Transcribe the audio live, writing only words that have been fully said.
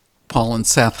Paul and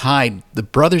Seth Hyde, the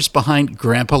brothers behind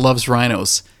Grandpa Loves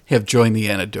Rhinos, have joined the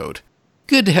Antidote.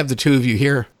 Good to have the two of you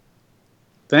here.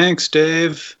 Thanks,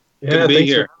 Dave. Yeah, Good to be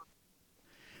here.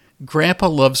 Grandpa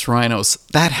Loves Rhinos.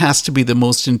 That has to be the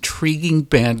most intriguing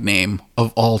band name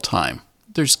of all time.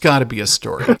 There's got to be a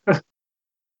story.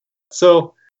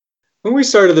 So when we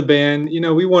started the band,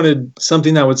 we wanted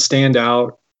something that would stand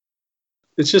out.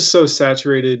 It's just so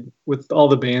saturated with all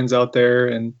the bands out there,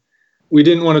 and we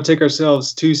didn't want to take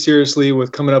ourselves too seriously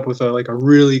with coming up with a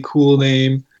really cool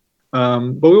name.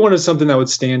 But we wanted something that would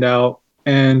stand out.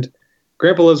 And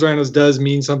Grandpa Loves Rhinos does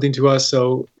mean something to us.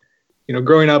 So,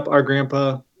 growing up, our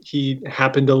grandpa, he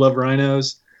happened to love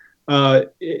rhinos.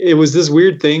 It was this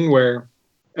weird thing where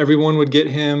everyone would get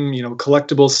him,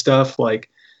 collectible stuff like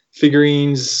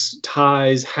figurines,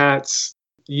 ties, hats,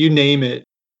 you name it.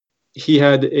 He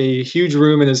had a huge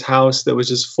room in his house that was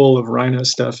just full of rhino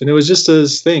stuff. And it was just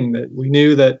this thing that we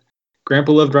knew that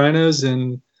Grandpa loved rhinos,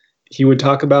 and he would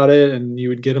talk about it, and you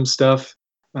would get him stuff.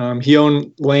 He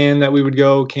owned land that we would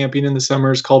go camping in the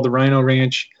summers called the Rhino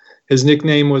Ranch. His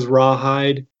nickname was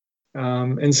Rawhide.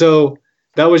 And so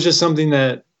that was just something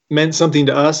that meant something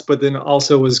to us, but then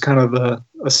also was kind of a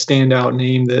standout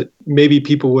name that maybe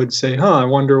people would say, I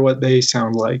wonder what they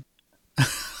sound like.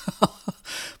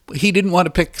 He didn't want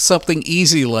to pick something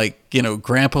easy like,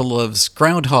 Grandpa Loves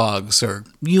Groundhogs or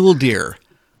Mule Deer.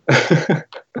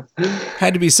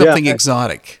 Had to be something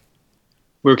exotic.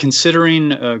 We were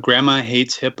considering Grandma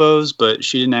Hates Hippos, but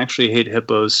she didn't actually hate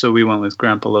hippos, so we went with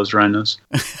Grandpa Loves Rhinos.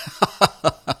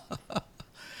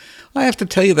 I have to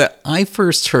tell you that I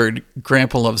first heard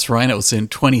Grandpa Loves Rhinos in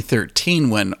 2013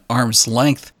 when Arm's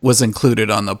Length was included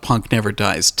on the Punk Never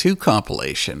Dies 2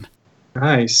 compilation.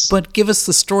 Nice. But give us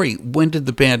the story. When did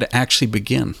the band actually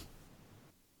begin?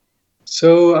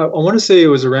 So I want to say it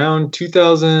was around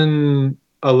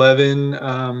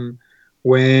 2011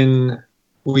 when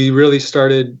we really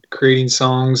started creating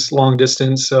songs long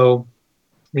distance. So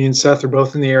me and Seth are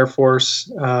both in the Air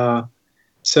Force.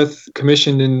 Seth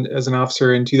commissioned as an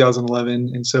officer in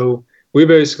 2011. And so we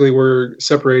basically were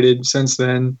separated since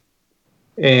then.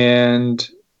 And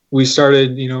we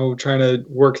started, trying to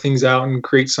work things out and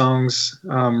create songs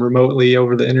remotely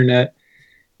over the internet.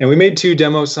 And we made 2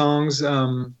 demo songs.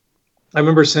 I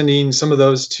remember sending some of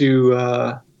those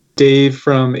to Dave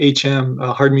from HM,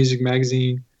 Hard Music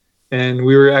Magazine. And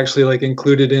we were actually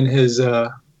included in his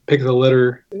pick of the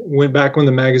litter. Went back when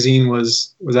the magazine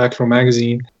was actual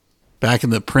magazine. Back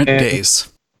in the print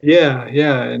days. Yeah.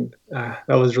 And that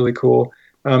was really cool.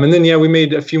 And then, we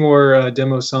made a few more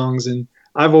demo songs. And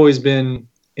I've always been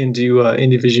into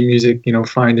indie vision music,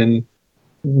 finding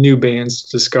new bands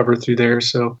to discover through there.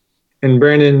 So, and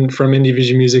Brandon from Indie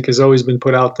Vision Music has always been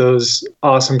put out those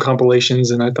awesome compilations.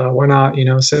 And I thought, why not,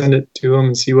 send it to him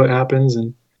and see what happens.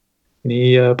 And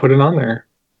he put it on there.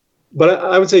 But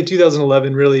I would say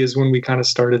 2011 really is when we kind of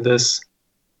started this.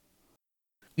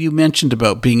 You mentioned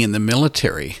about being in the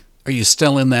military. Are you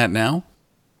still in that now?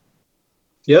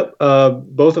 Yep.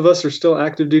 Both of us are still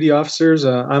active duty officers.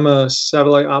 I'm a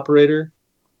satellite operator,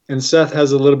 and Seth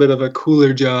has a little bit of a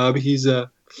cooler job. He's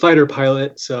a fighter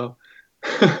pilot, so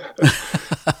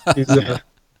he's Well,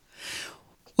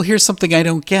 here's something I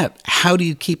don't get. How do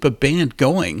you keep a band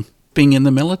going being in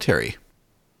the military?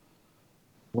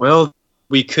 Well,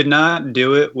 we could not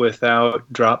do it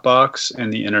without Dropbox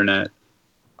and the internet.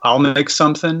 I'll make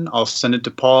something. I'll send it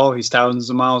to Paul. He's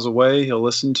thousands of miles away. He'll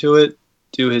listen to it,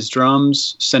 do his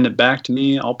drums, send it back to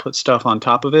me. I'll put stuff on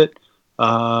top of it.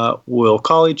 We'll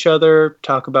call each other,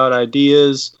 talk about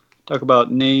ideas, talk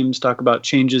about names, talk about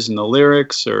changes in the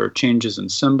lyrics or changes in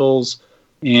symbols.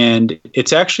 And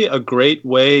it's actually a great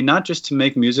way, not just to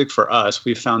make music for us.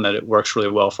 We've found that it works really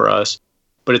well for us.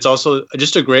 But it's also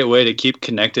just a great way to keep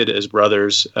connected as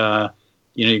brothers.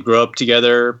 You grow up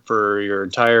together for your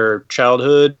entire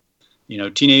childhood,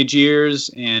 teenage years,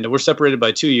 and we're separated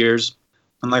by 2 years.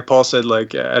 And like Paul said,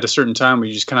 at a certain time,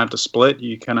 you just kind of have to split.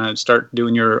 You kind of start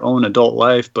doing your own adult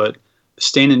life, but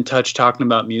staying in touch, talking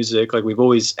about music. We've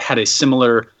always had a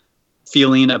similar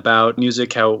feeling about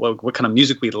music, what kind of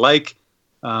music we like.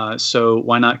 So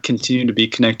why not continue to be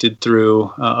connected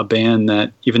through a band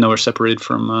that, even though we're separated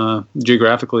from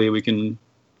geographically, we can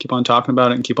keep on talking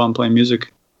about it and keep on playing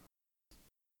music.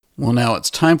 Well, now it's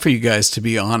time for you guys to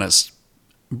be honest.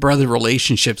 Brother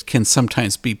relationships can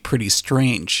sometimes be pretty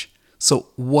strange. So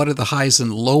what are the highs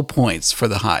and low points for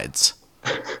the Hydes?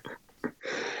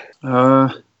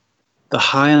 The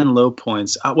high and low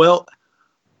points. Well,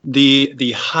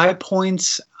 the high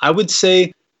points, I would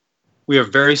say we are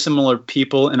very similar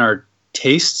people in our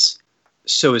tastes.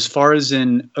 So as far as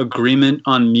in agreement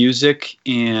on music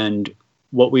and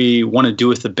what we want to do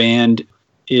with the band,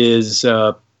 is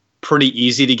pretty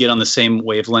easy to get on the same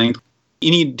wavelength.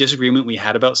 Any disagreement we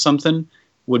had about something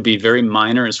would be very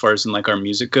minor as far as in like our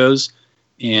music goes.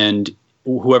 And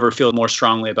whoever feels more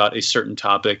strongly about a certain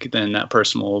topic, then that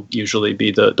person will usually be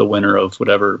the winner of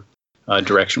whatever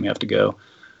direction we have to go.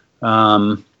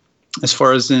 As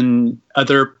far as in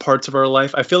other parts of our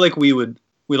life, I feel like we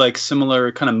like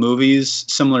similar kind of movies,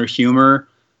 similar humor.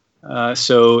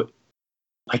 So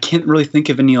I can't really think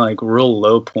of any like real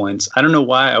low points. I don't know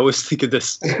why. I always think of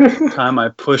this time I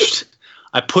pushed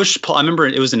Paul. I remember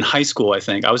it was in high school, I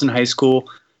think. I was in high school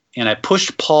and I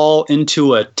pushed Paul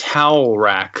into a towel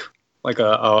rack, like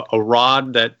a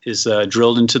rod that is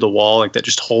drilled into the wall, like that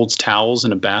just holds towels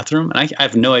in a bathroom. And I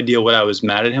have no idea what I was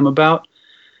mad at him about,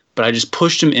 but I just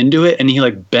pushed him into it and he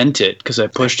like bent it because I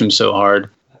pushed him so hard.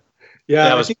 Yeah,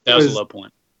 that was a low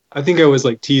point. I think I was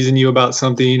like teasing you about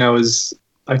something.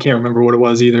 I can't remember what it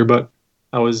was either, but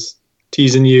I was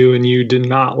teasing you and you did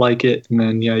not like it. And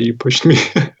then, yeah, you pushed me.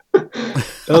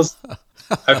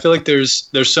 I feel like there's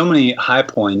so many high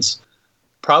points,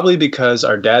 probably because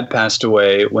our dad passed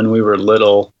away when we were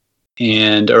little,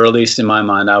 or at least in my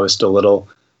mind, I was still little.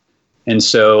 And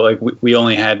so like we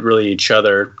only had really each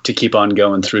other to keep on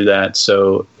going through that.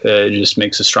 So it just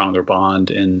makes a stronger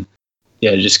bond. And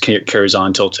yeah, it just carries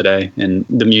on till today. And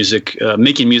the music,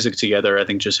 making music together, I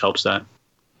think just helps that.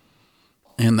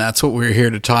 And that's what we're here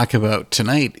to talk about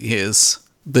tonight is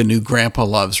the new Grandpa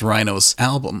Loves Rhinos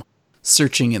album,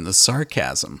 Searching in the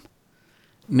Sarcasm.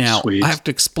 Now, Sweet. I have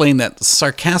to explain that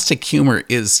sarcastic humor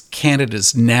is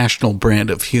Canada's national brand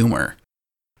of humor.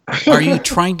 Are you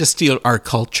trying to steal our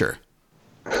culture?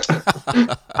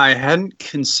 I hadn't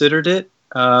considered it,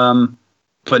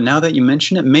 but now that you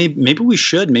mention it, maybe we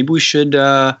should. Maybe we should.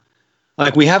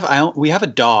 Like we have a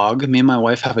dog. Me and my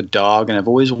wife have a dog, and I've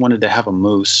always wanted to have a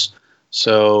moose.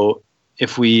 So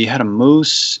if we had a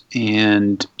moose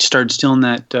and started stealing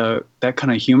that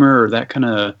kind of humor or that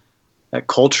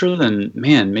culture, then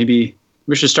man, maybe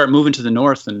we should start moving to the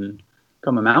north and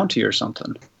become a Mountie or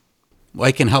something. Well,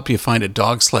 I can help you find a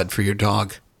dog sled for your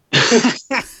dog.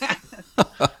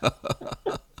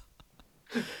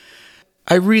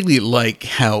 I really like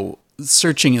how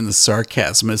Searching in the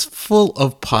Sarcasm is full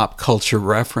of pop culture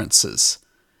references.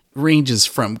 Ranges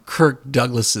from Kirk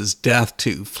Douglas's death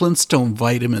to Flintstone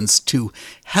vitamins to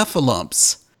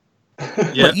heffalumps.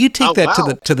 Yeah. But you take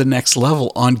to the next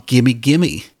level on Gimme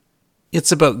Gimme.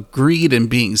 It's about greed and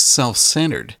being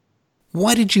self-centered.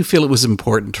 Why did you feel it was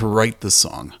important to write the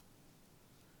song?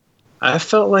 I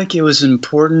felt like it was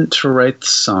important to write the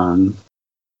song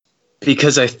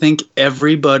because I think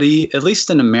everybody, at least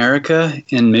in America,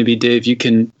 and maybe Dave, you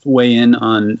can weigh in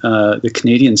on the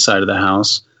Canadian side of the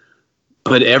house,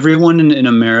 but everyone in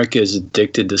America is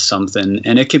addicted to something,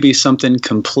 and it could be something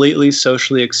completely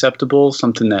socially acceptable,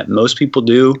 something that most people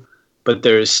do, but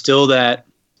there is still that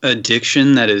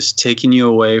addiction that is taking you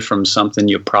away from something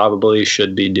you probably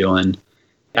should be doing.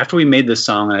 After we made this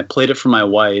song and I played it for my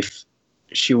wife,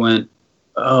 she went,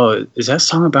 "Oh, is that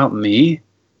song about me?"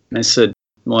 And I said,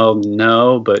 "Well,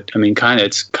 no, but I mean,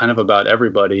 it's kind of about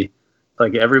everybody.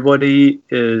 Like everybody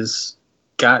is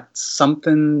got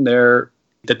something there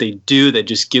that they do that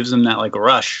just gives them that like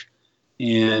rush,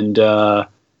 and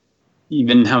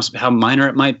even how minor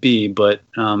it might be, but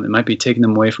it might be taking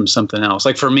them away from something else.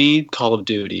 Like for me, Call of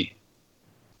Duty.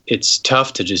 It's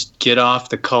tough to just get off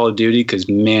the Call of Duty because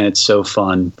man, it's so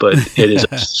fun, but it is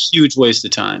a huge waste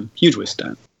of time. Huge waste of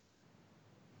time.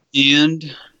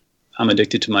 And I'm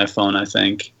addicted to my phone. I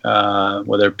think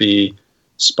whether it be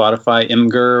Spotify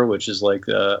Imgur, which is like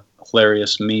the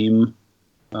hilarious meme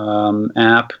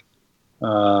app.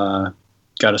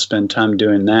 Got to spend time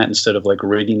doing that instead of like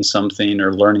reading something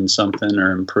or learning something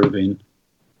or improving.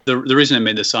 The reason I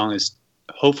made this song is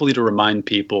hopefully to remind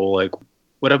people like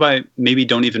what if I maybe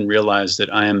don't even realize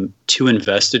that I am too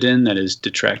invested in that is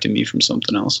detracting me from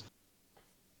something else.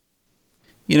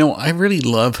 You know, I really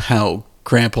love how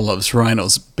Grandpa Loves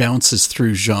Rhinos bounces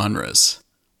through genres.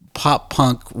 Pop,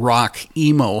 punk, rock,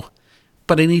 emo.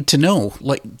 But I need to know,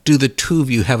 like, do the two of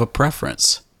you have a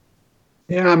preference?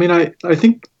 Yeah, I mean, I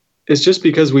think it's just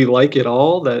because we like it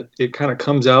all that it kind of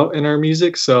comes out in our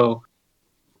music. So,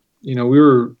 you know, we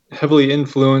were heavily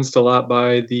influenced a lot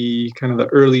by the kind of the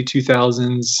early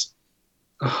 2000s.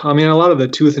 I mean, a lot of the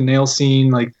Tooth and Nail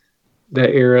scene, like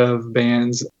that era of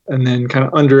bands, and then kind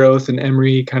of Under Oath and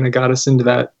Emery kind of got us into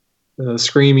that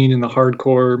screaming and the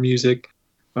hardcore music.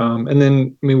 And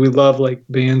then, I mean, we love like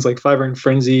bands like Five Iron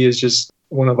Frenzy is just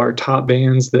one of our top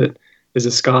bands that is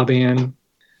a ska band.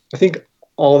 I think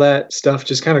all that stuff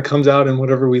just kind of comes out in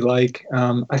whatever we like.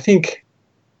 I think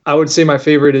I would say my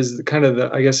favorite is kind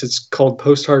of I guess it's called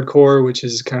post-hardcore, which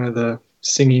is kind of the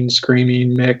singing,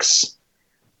 screaming mix.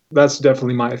 That's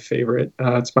definitely my favorite.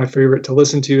 It's my favorite to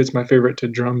listen to. It's my favorite to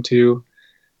drum to.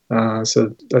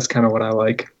 So that's kind of what I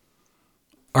like.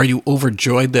 Are you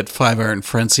overjoyed that Five Iron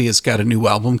Frenzy has got a new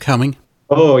album coming?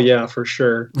 Oh yeah, for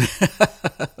sure.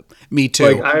 Me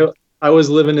too. Like I was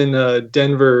living in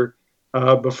Denver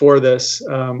before this.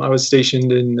 I was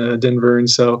stationed in Denver, and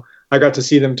so I got to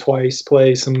see them twice,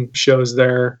 play some shows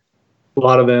there. A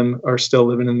lot of them are still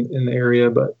living in the area,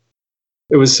 but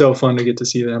it was so fun to get to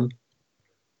see them.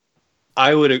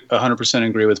 I would 100%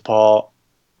 agree with Paul.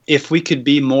 If we could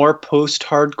be more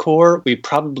post-hardcore, we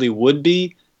probably would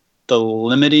be. The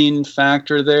limiting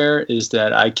factor there is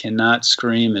that I cannot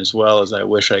scream as well as I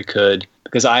wish I could,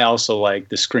 because I also like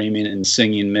the screaming and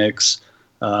singing mix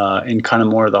and kind of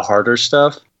more of the harder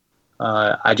stuff.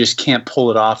 I just can't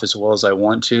pull it off as well as I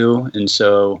want to. And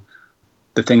so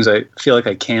the things I feel like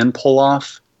I can pull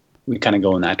off, we kind of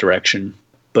go in that direction.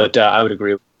 But I would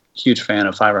agree. Huge fan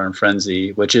of Five Iron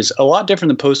Frenzy, which is a lot different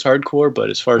than post-hardcore, but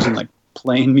as far as in like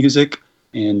playing music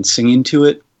and singing to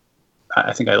it,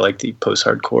 I think I like the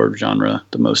post-hardcore genre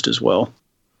the most as well.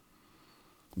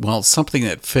 Well, something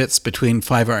that fits between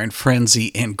Five Iron Frenzy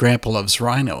and Grandpa Loves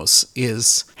Rhinos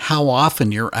is how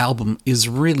often your album is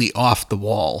really off the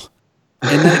wall.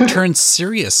 And then it turns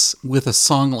serious with a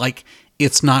song like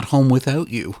It's Not Home Without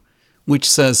You, which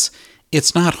says,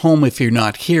 "It's not home if you're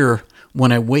not here.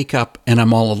 When I wake up and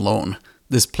I'm all alone,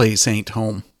 this place ain't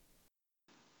home."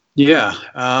 Yeah.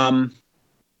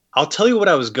 I'll tell you what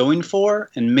I was going for,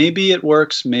 and maybe it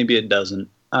works, maybe it doesn't.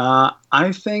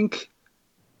 I think,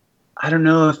 I don't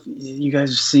know if you guys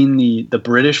have seen the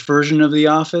British version of The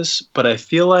Office, but I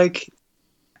feel like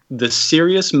the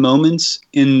serious moments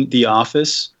in The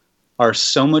Office are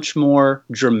so much more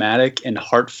dramatic and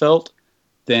heartfelt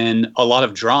than a lot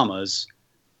of dramas,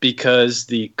 because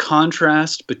the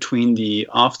contrast between the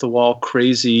off-the-wall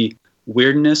crazy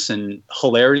weirdness and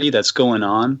hilarity that's going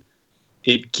on,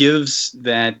 it gives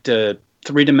that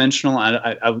three-dimensional,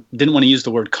 I didn't want to use the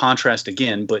word contrast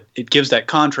again, but it gives that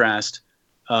contrast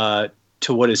to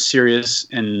what is serious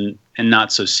and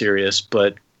not so serious.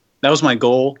 But that was my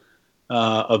goal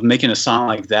of making a song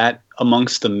like that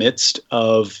amongst the midst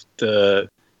of the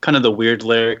kind of the weird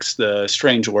lyrics, the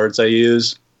strange words I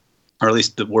use, or at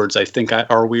least the words I think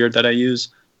are weird that I use.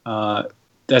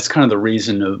 That's kind of the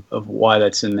reason of why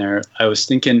that's in there. I was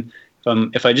thinking,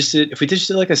 if we just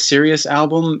did like a serious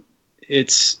album,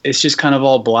 it's just kind of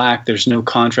all black. There's no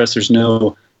contrast. There's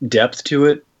no depth to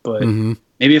it. But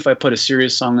maybe if I put a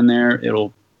serious song in there,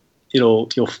 you'll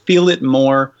feel it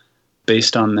more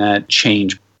based on that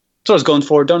change. So I was going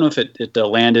for. Don't know if it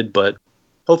landed, but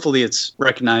hopefully it's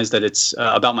recognized that it's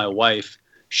about my wife.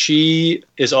 She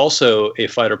is also a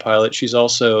fighter pilot. She's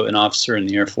also an officer in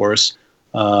the Air Force.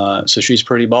 So she's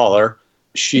pretty baller.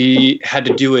 She had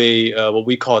to do what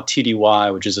we call a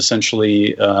TDY, which is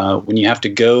essentially when you have to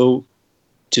go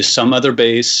to some other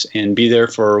base and be there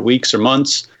for weeks or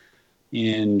months.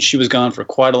 And she was gone for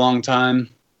quite a long time.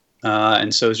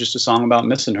 And so it's just a song about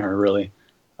missing her, really.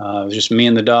 It was just me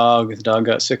and the dog. The dog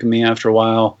got sick of me after a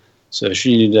while. So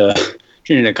she needed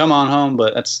to come on home.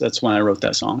 But that's when I wrote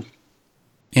that song.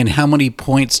 And how many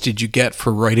points did you get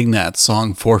for writing that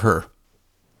song for her?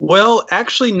 Well,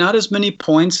 actually, not as many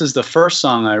points as the first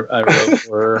song I wrote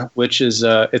for her, which is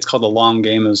it's called "The Long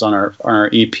Game." It was on our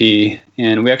EP,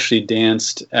 and we actually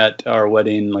danced at our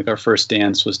wedding. Like our first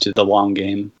dance was to "The Long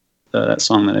Game," that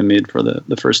song that I made for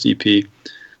the first EP.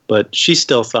 But she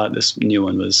still thought this new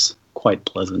one was quite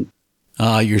pleasant.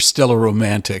 You're still a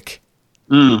romantic.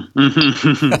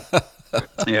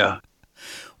 Yeah.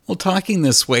 Well, talking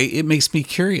this way, it makes me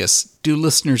curious. Do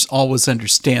listeners always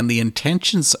understand the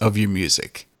intentions of your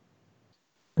music?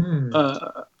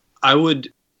 I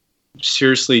would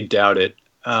seriously doubt it,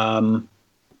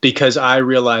 because I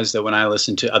realize that when I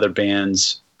listen to other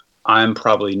bands, I'm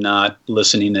probably not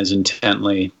listening as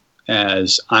intently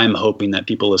as I'm hoping that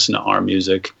people listen to our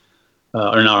music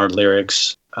or our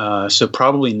lyrics. So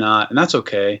probably not, and that's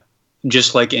okay.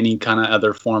 Just like any kind of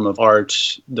other form of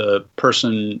art, the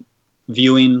person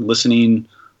viewing, listening,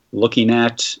 looking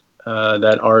at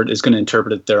that art is going to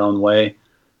interpret it their own way.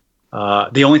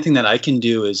 The only thing that I can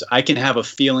do is I can have a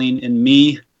feeling in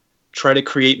me, try to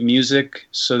create music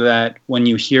so that when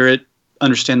you hear it,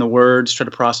 understand the words, try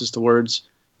to process the words,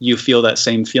 you feel that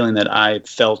same feeling that I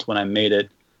felt when I made it.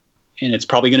 And it's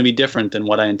probably going to be different than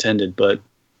what I intended, but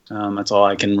that's all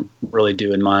I can really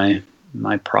do in my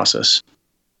process.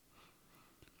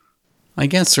 I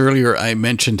guess earlier I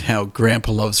mentioned how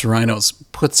Grandpa Loves Rhinos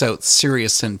puts out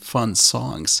serious and fun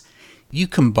songs. You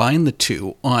combine the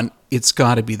two on It's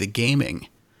Gotta Be the Gaming.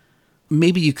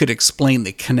 maybe you could explain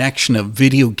the connection of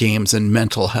video games and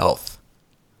mental health.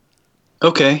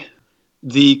 Okay.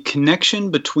 The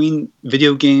connection between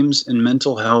video games and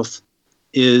mental health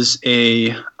is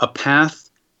a path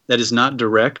that is not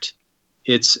direct.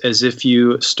 It's as if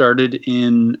you started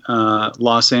in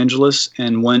Los Angeles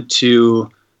and went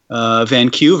to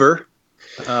Vancouver,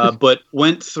 but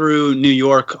went through New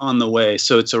York on the way.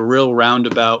 So it's a real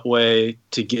roundabout way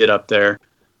to get up there.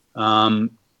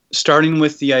 Starting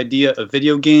with the idea of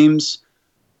video games,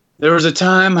 there was a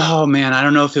time, oh man, I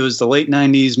don't know if it was the late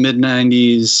 90s, mid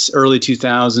 90s, early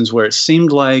 2000s, where it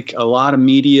seemed like a lot of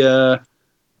media,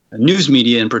 news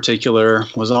media in particular,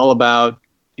 was all about,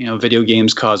 video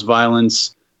games cause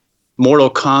violence.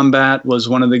 Mortal Kombat was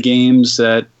one of the games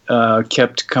that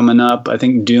kept coming up. I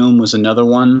think Doom was another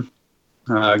one.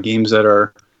 Games that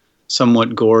are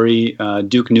somewhat gory,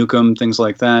 Duke Nukem, things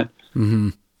like that. Mm-hmm.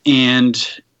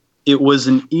 And it was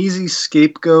an easy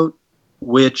scapegoat,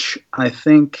 which I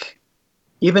think,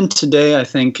 even today,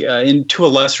 to a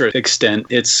lesser extent,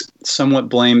 it's somewhat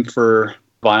blamed for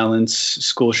violence,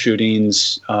 school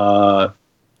shootings,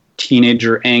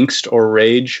 teenager angst or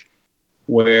rage,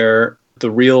 where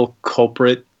the real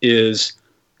culprit is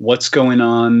what's going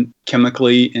on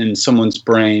chemically in someone's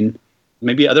brain,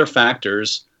 maybe other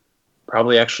factors,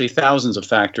 probably actually thousands of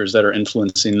factors that are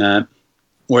influencing that,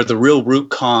 where the real root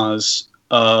cause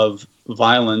of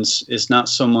violence is not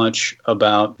so much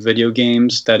about video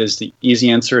games. That is the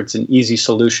easy answer. It's an easy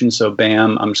solution. So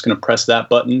bam, I'm just going to press that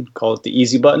button, call it the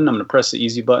easy button. I'm going to press the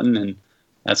easy button, and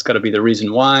that's got to be the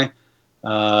reason why.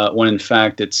 When in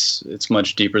fact it's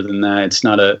much deeper than that. It's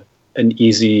not an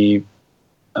easy.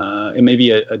 It may be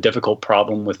a difficult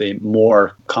problem with a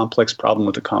more complex problem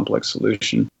with a complex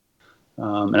solution.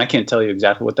 And I can't tell you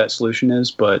exactly what that solution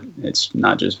is, but it's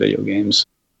not just video games.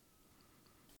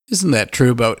 Isn't that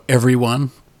true about everyone?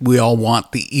 We all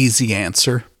want the easy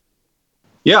answer.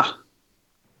 Yeah.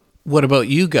 What about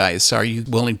you guys? Are you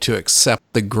willing to accept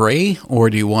the gray, or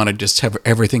do you want to just have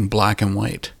everything black and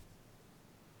white?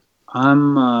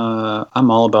 I'm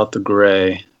all about the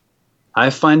gray. I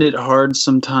find it hard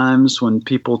sometimes when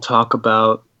people talk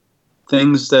about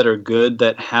things that are good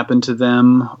that happen to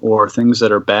them or things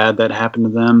that are bad that happen to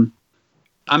them.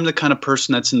 I'm the kind of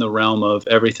person that's in the realm of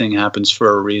everything happens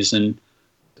for a reason.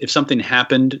 If something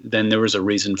happened, then there was a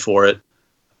reason for it.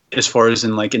 As far as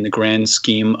in the grand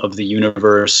scheme of the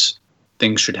universe,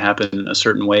 things should happen a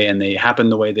certain way, and they happen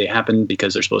the way they happen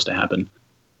because they're supposed to happen.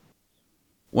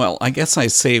 Well, I guess I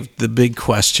saved the big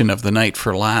question of the night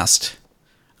for last.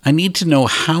 I need to know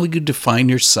how you define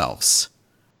yourselves.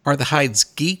 Are the Hydes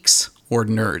geeks or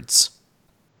nerds?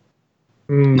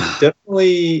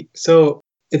 Definitely. So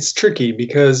it's tricky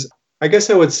because I guess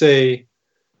I would say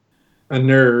a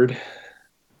nerd,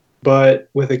 but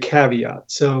with a caveat.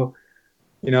 So,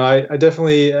 I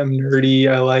definitely am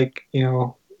nerdy. I like,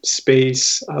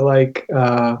 space. I like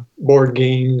board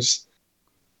games.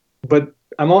 But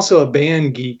I'm also a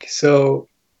band geek. So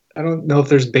I don't know if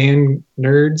there's band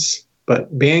nerds,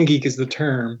 but band geek is the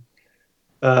term.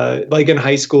 Like in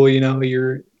high school,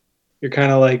 you're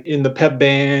kind of like in the pep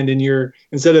band, and you're,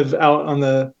 instead of out on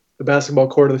the basketball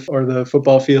court or the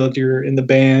football field, you're in the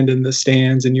band in the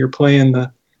stands, and you're playing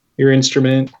your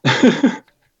instrument.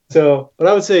 So, but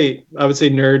I would say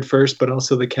nerd first, but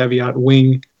also the caveat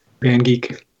wing band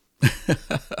geek.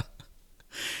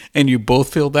 And you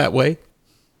both feel that way?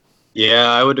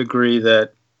 Yeah, I would agree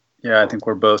that, I think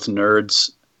we're both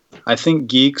nerds. I think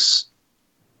geeks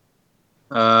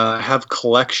have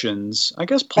collections. I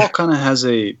guess Paul kind of has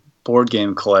a board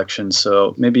game collection,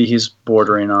 so maybe he's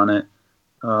bordering on it.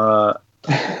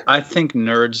 I think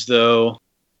nerds, though.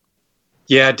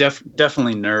 Yeah,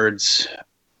 definitely nerds.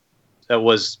 That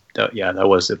was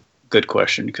a good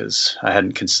question because I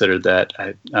hadn't considered that.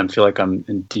 I feel like I'm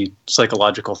in deep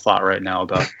psychological thought right now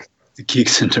about the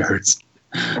geeks and nerds.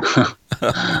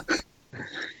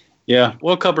 Yeah,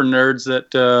 we'll cover nerds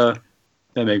that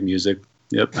make music.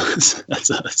 Yep,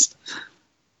 that's us.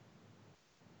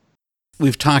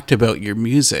 We've talked about your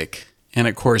music, and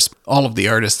of course, all of the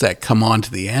artists that come on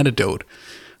to The Antidote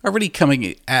are really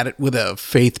coming at it with a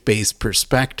faith-based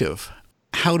perspective.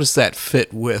 How does that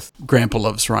fit with Grandpa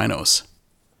Loves Rhinos?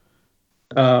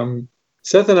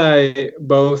 Seth and I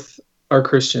both are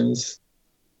Christians.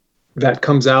 That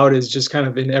comes out as just kind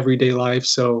of in everyday life.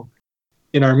 So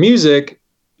in our music,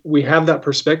 we have that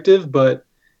perspective, but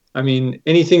I mean,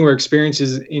 anything we're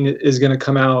experiencing is going to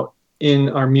come out in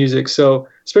our music. So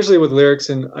especially with lyrics,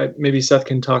 and maybe Seth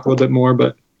can talk a little bit more,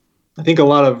 but I think a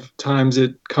lot of times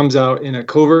it comes out in a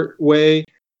covert way.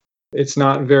 It's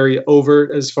not very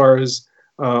overt as far as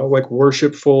like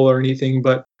worshipful or anything,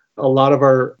 but A lot of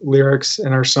our lyrics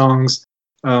and our songs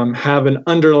have an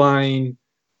underlying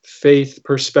faith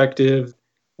perspective.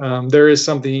 There is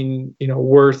something,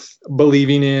 worth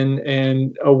believing in,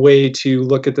 and a way to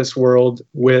look at this world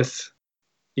with,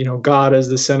 God as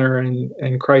the center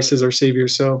and Christ as our Savior.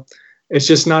 So it's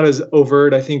just not as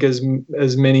overt, I think, as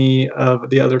many of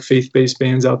the other faith-based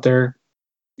bands out there.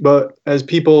 But as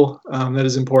people, that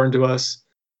is important to us.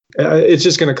 It's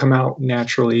just going to come out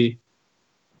naturally.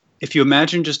 If you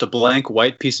imagine just a blank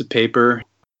white piece of paper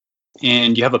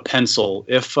and you have a pencil,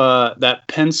 if that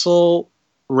pencil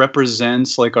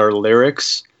represents like our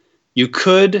lyrics, you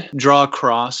could draw a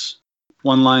cross,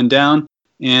 one line down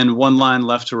and one line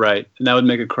left to right, and that would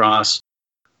make a cross.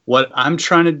 What I'm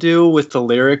trying to do with the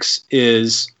lyrics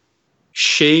is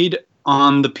shade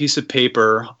on the piece of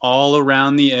paper all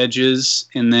around the edges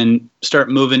and then start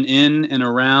moving in and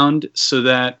around so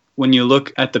that when you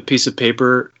look at the piece of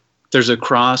paper, there's a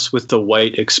cross with the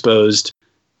white exposed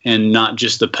and not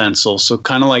just the pencil. So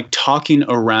kind of like talking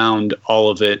around all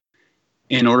of it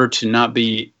in order to not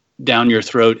be down your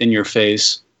throat, in your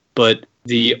face, but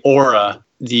the aura,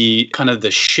 the kind of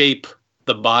the shape,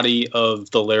 the body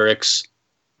of the lyrics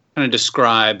kind of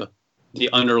describe the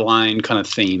underlying kind of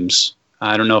themes.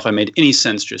 I don't know if I made any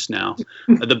sense just now.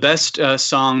 The best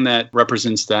song that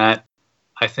represents that,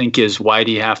 I think, is Why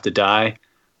Do You Have to Die?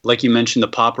 Like you mentioned, the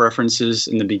pop references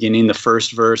in the beginning, the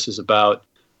first verse is about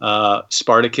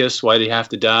Spartacus, why do you have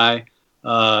to die?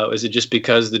 Is it just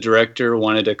because the director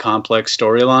wanted a complex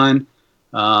storyline?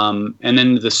 And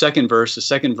then the second verse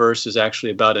is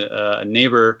actually about a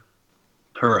neighbor.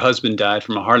 Her husband died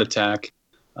from a heart attack.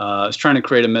 I was trying to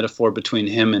create a metaphor between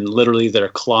him and literally their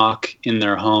clock in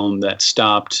their home that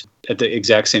stopped at the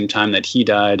exact same time that he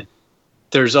died.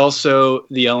 There's also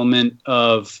the element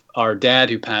of our dad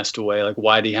who passed away, like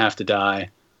why do you have to die?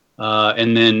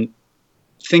 And then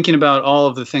thinking about all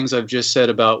of the things I've just said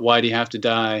about why do you have to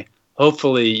die,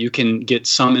 hopefully you can get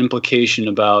some implication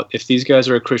about if these guys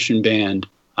are a Christian band,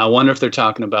 I wonder if they're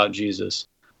talking about Jesus.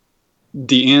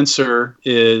 The answer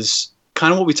is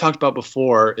kind of what we talked about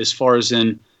before, as far as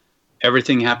in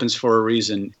everything happens for a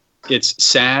reason. It's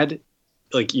sad,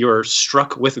 like you're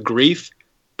struck with grief,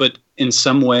 but in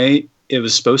some way it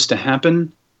was supposed to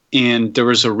happen and there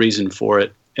was a reason for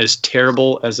it, as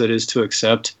terrible as it is to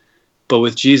accept. But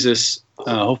with Jesus,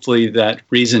 hopefully that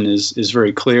reason is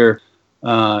very clear.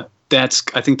 That's,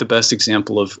 I think, the best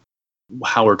example of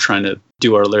how we're trying to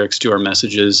do our lyrics, do our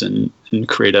messages, and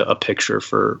create a picture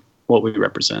for what we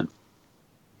represent.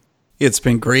 It's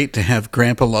been great to have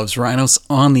Grandpa Loves Rhinos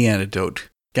on The Antidote.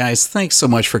 Guys, thanks so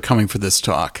much for coming for this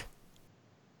talk.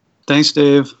 Thanks,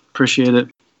 Dave. Appreciate it.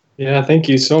 Yeah, thank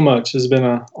you so much. It's been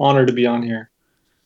an honor to be on here.